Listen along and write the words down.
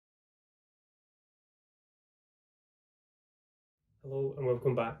Hello and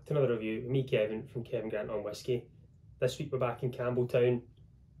welcome back to another review with me, Kevin, from Kevin Grant on Whiskey. This week we're back in Campbeltown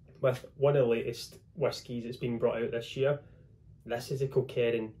with one of the latest whiskies that's been brought out this year. This is a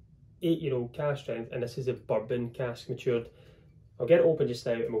Kilkerran 8-year-old cask strength, and this is a bourbon cask matured. I'll get it open just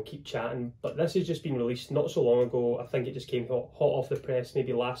now and we'll keep chatting, but this has just been released not so long ago. I think it just came hot off the press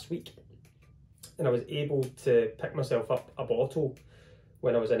maybe last week, and I was able to pick myself up a bottle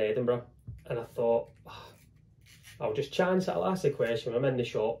when I was in Edinburgh, and I thought, I'll just chance it, I'll ask the question. I'm in the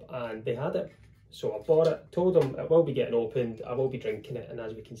shop and they had it. So I bought it, told them it will be getting opened, I will be drinking it, and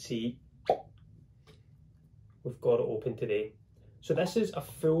as we can see, we've got it open today. So this is a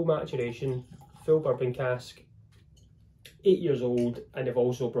full maturation, full bourbon cask, 8 years old, and they've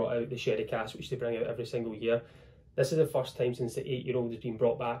also brought out the sherry cask, which they bring out every single year. This is the first time since the 8-year-old has been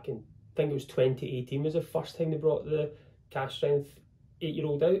brought back, and I think it was 2018 was the first time they brought the cask strength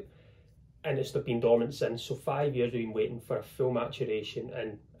 8-year-old out. And it's been dormant since, so 5 years we've been waiting for a full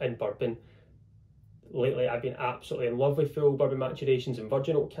maturation in bourbon. Lately I've been absolutely in love with full bourbon maturations in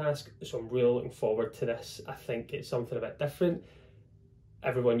virgin oak cask, so I'm really looking forward to this. I think it's something a bit different.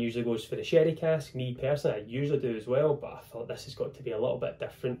 Everyone usually goes for the sherry cask. Me personally, I usually do as well, but I thought this has got to be a little bit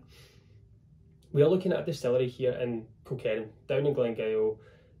different. We are looking at a distillery here in Kilkerran, down in Glengyle,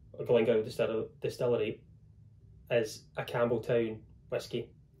 or Glengyle Distillery is a Campbeltown whisky.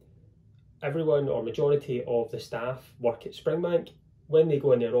 Everyone or majority of the staff work at Springbank. When they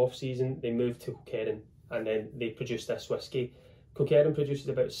go in their off season, they move to Kilkerran and then they produce this whisky. Kilkerran produces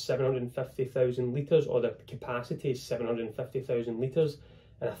about 750,000 litres, or the capacity is 750,000 litres,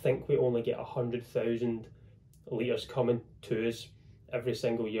 and I think we only get 100,000 litres coming to us every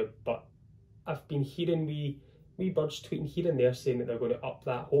single year. But I've been hearing wee birds tweeting here and there saying that they're going to up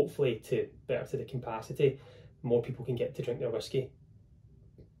that, hopefully to better to the capacity. More people can get to drink their whisky.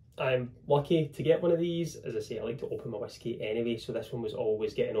 I'm lucky to get one of these. As I say, I like to open my whisky anyway, so this one was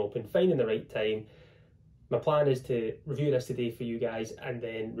always getting open, finding the right time. My plan is to review this today for you guys and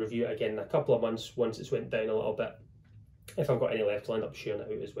then review it again in a couple of months once it's went down a little bit. If I've got any left, I'll end up sharing it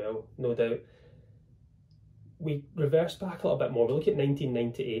out as well, no doubt. We reverse back a little bit more. We look at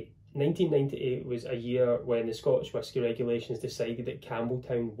 1998. 1998 was a year when the Scottish Whisky Regulations decided that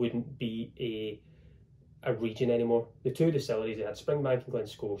Campbeltown wouldn't be a region anymore. The two distilleries, they had Springbank and Glen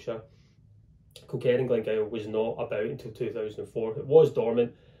Scotia. Kilkerran and Glengyle was not about until 2004. It was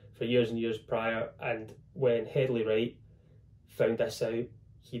dormant for years and years prior, and when Headley Wright found this out,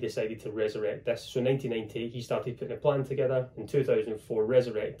 he decided to resurrect this. So in 1998 he started putting a plan together. In 2004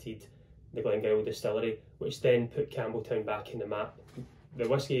 resurrected the Glengyle distillery, which then put Campbeltown back in the map. The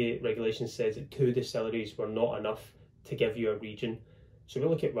Whisky Regulations says that two distilleries were not enough to give you a region. So we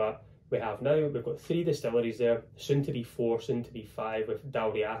look at what we have now. We've got 3 distilleries there, soon to be 4, soon to be 5, with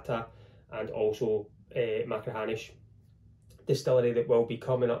Dalriata and also Machrihanish distillery that will be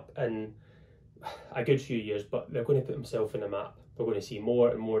coming up in a good few years, but they're going to put themselves in the map. We're going to see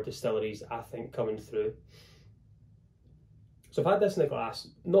more and more distilleries, I think, coming through. So I've had this in the glass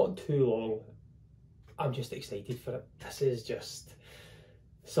not too long. I'm just excited for it. This is just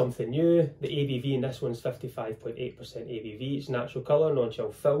something new. The ABV in this one's 55.8% ABV. It's natural colour,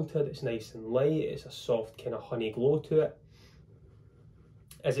 non-chill filtered, it's nice and light, it's a soft kind of honey glow to it.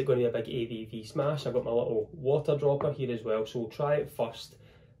 Is it going to be a big ABV smash? I've got my little water dropper here as well, so we'll try it first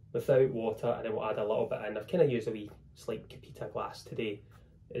without water and then we'll add a little bit in. I've kind of used a wee slight Capita glass today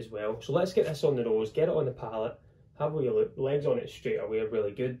as well. So let's get this on the nose, get it on the palate, have a wee look. Legs on it straight away are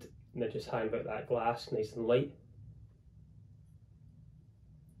really good, and then just hand out that glass nice and light.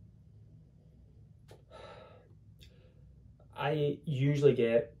 I usually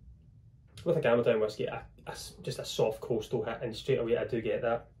get, with a Campbeltown whisky, just a soft coastal hit, and straight away I do get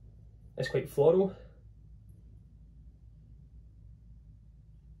that. It's quite floral.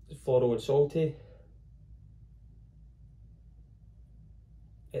 It's floral and salty.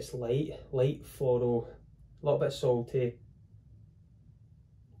 It's light floral, a little bit salty.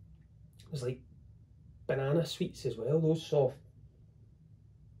 There's like banana sweets as well, those soft.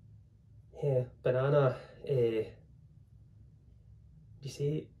 Yeah, banana, you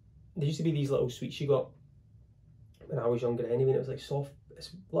see, there used to be these little sweets you got when I was younger anyway, and it was like soft, it's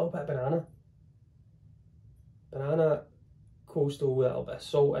a little bit of banana, coastal with a little bit of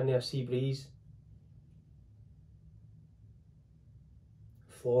salt in there, sea breeze,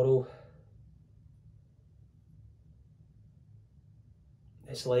 floral.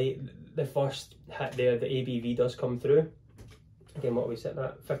 It's like the first hit there, the ABV does come through. Again, what are we sitting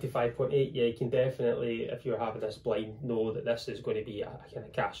at? 55.8. Yeah, you can definitely, if you're having this blind, know that this is going to be a kind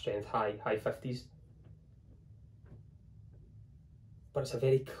of cask strength high 50s. But it's a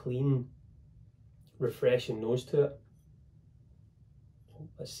very clean, refreshing nose to it.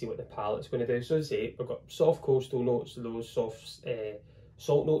 let's see what the palate's going to do. So as I say, we've got soft coastal notes, those soft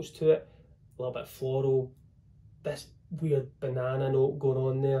salt notes to it, a little bit floral, this weird banana note going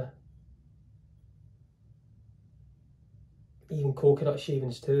on there, even coconut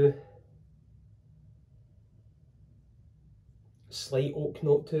shavings too, slight oak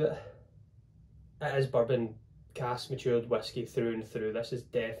note to it. It is bourbon cask matured whiskey through and through. This is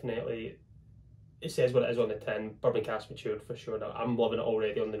definitely, it says what it is on the tin, bourbon cask matured for sure. Now, I'm loving it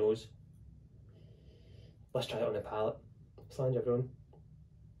already on the nose. Let's try it on the palate. Slange everyone.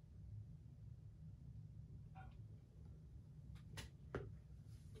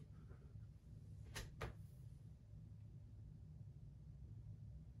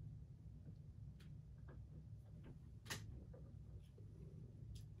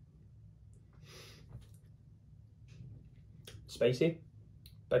 Spicy,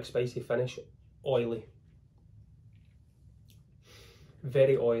 big spicy finish, oily,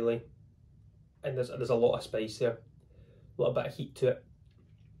 very oily, and there's a lot of spice there, a little bit of heat to it.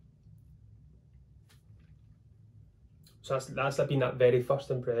 So that's been that very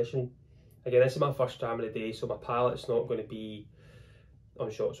first impression. Again, this is my first dram of the day, so my palate's not going to be on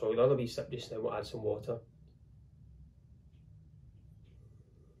shot, so another wee sip just now. We'll add some water.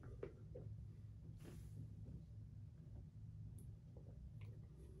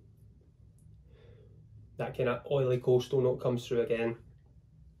 That kind of oily coastal note comes through again.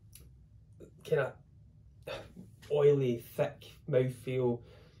 Kind of oily, thick mouthfeel,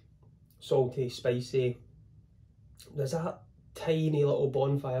 salty, spicy. There's that tiny little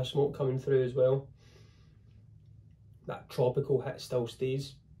bonfire smoke coming through as well. That tropical hit still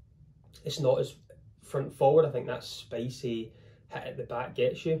stays. It's not as front forward. I think that spicy hit at the back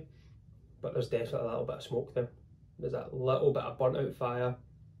gets you, but there's definitely a little bit of smoke there. There's that little bit of burnt out fire,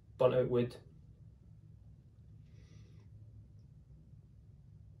 burnt out wood.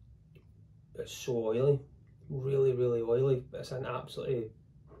 It's so oily, really, really oily. It's an absolutely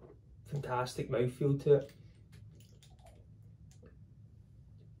fantastic mouthfeel to it.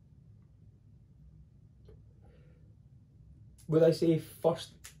 Would I say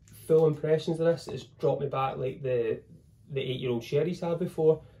first full impressions of this, it's dropped me back like the 8-year-old sherries had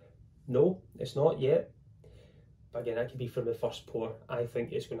before? No, it's not yet. But again, that could be from the first pour. I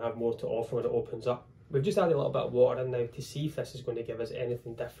think it's going to have more to offer when it opens up. We've just added a little bit of water in now to see if this is going to give us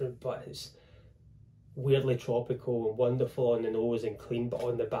anything different, but it's weirdly tropical and wonderful on the nose and clean, but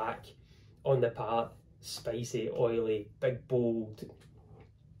on the back, on the palate, spicy, oily, big bold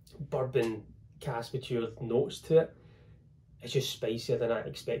bourbon cask matured notes to it. It's just spicier than I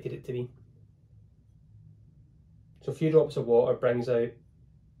expected it to be. So a few drops of water brings out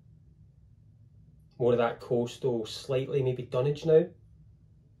more of that coastal, slightly maybe dunnage now.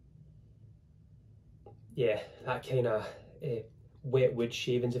 Yeah, that kind of wet wood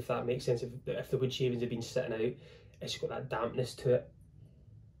shavings, if that makes sense. If the wood shavings have been sitting out, it's got that dampness to it,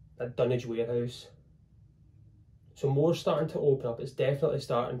 that dunnage warehouse. So more starting to open up. It's definitely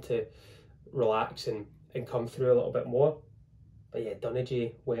starting to relax and come through a little bit more. But yeah,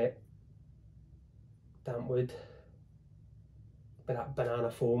 dunnagey, wet, damp wood. But that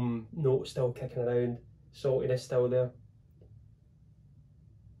banana foam note still kicking around, saltiness still there.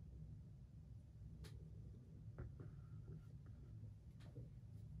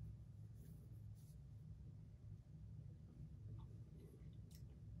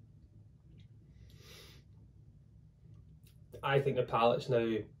 I think the palate's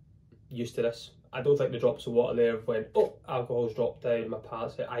now used to this. I don't think the drops of water there went, oh, alcohol's dropped down, my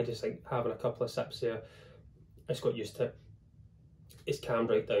palate's there. I just think having a couple of sips there, it's got used to it. It's calmed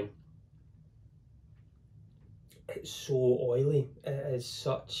right down. It's so oily. It is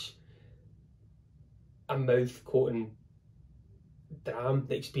such a mouth-coating dram.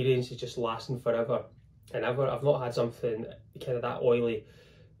 The experience is just lasting forever and ever. I've not had something kind of that oily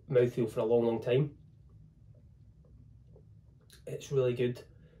mouthfeel for a long, long time. It's really good.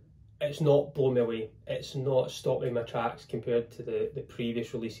 It's not blown me away. It's not stopped me in my tracks compared to the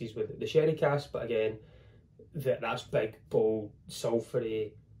previous releases with the sherry cask, but again, that's big, bold,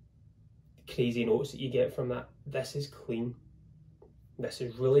 sulphury, crazy notes that you get from that. This is clean. This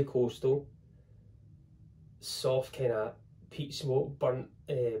is really coastal. Soft kind of peat smoke, burnt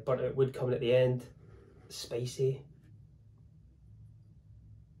out wood coming at the end. Spicy,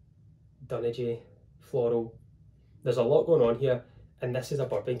 dunnagey, floral. There's a lot going on here, and this is a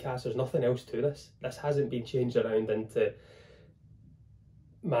bourbon cask. There's nothing else to this. This hasn't been changed around into,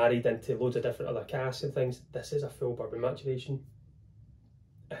 married into loads of different other casks and things. This is a full bourbon maturation,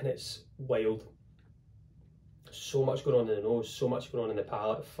 and it's wild. So much going on in the nose, so much going on in the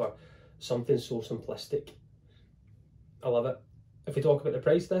palate for something so simplistic. I love it. if we talk about the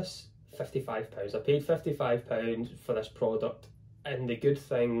price, this £55. I paid £55 for this product, and the good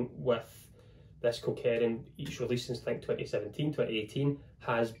thing with this Kilkerran, each release since I think 2017, 2018,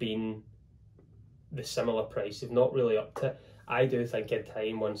 has been the similar price. They've not really upped it. I do think in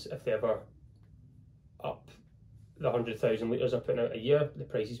time, once if they ever up the 100,000 litres they're putting out a year, the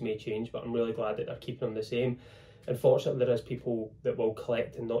prices may change, but I'm really glad that they're keeping them the same. Unfortunately, there is people that will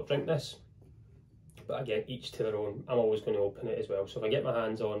collect and not drink this, but again, each to their own. I'm always going to open it as well, so if I get my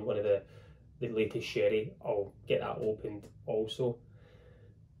hands on one of the latest sherry, I'll get that opened also.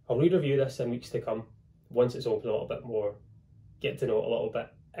 I'll re-review this in weeks to come, once it's open a little bit more, get to know it a little bit,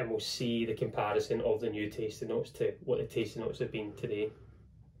 and we'll see the comparison of the new tasting notes to what the tasting notes have been today.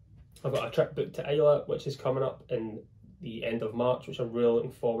 I've got a trip booked to Islay, which is coming up in the end of March, which I'm really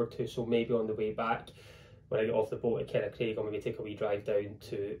looking forward to, so maybe on the way back, when I get off the boat at Kilkerran, I'll maybe take a wee drive down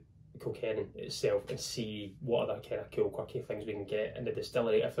to Kilkerran itself and see what other kind of cool quirky things we can get in the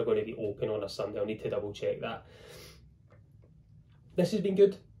distillery. If they're going to be open on a Sunday, I'll need to double check that. This has been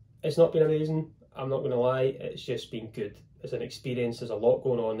good. It's not been amazing, I'm not going to lie, it's just been good. It's an experience, there's a lot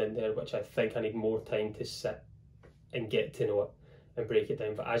going on in there which I think I need more time to sit and get to know it and break it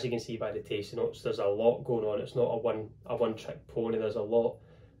down. But as you can see by the tasting notes, there's a lot going on. It's not a one trick pony. There's a lot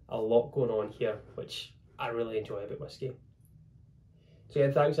going on here, which I really enjoy about whiskey. So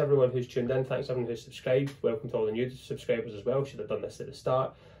again, thanks everyone who's tuned in, thanks everyone who's subscribed. Welcome to all the new subscribers as well. Should have done this at the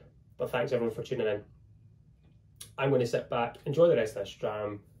start, but thanks everyone for tuning in. I'm going to sit back, enjoy the rest of this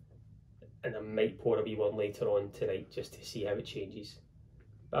dram, and I might pour a wee one later on tonight just to see how it changes.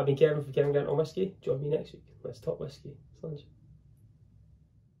 But I've been Kevin from Kilkerran on Whiskey. Join me next week. Let's talk whiskey. Sludge.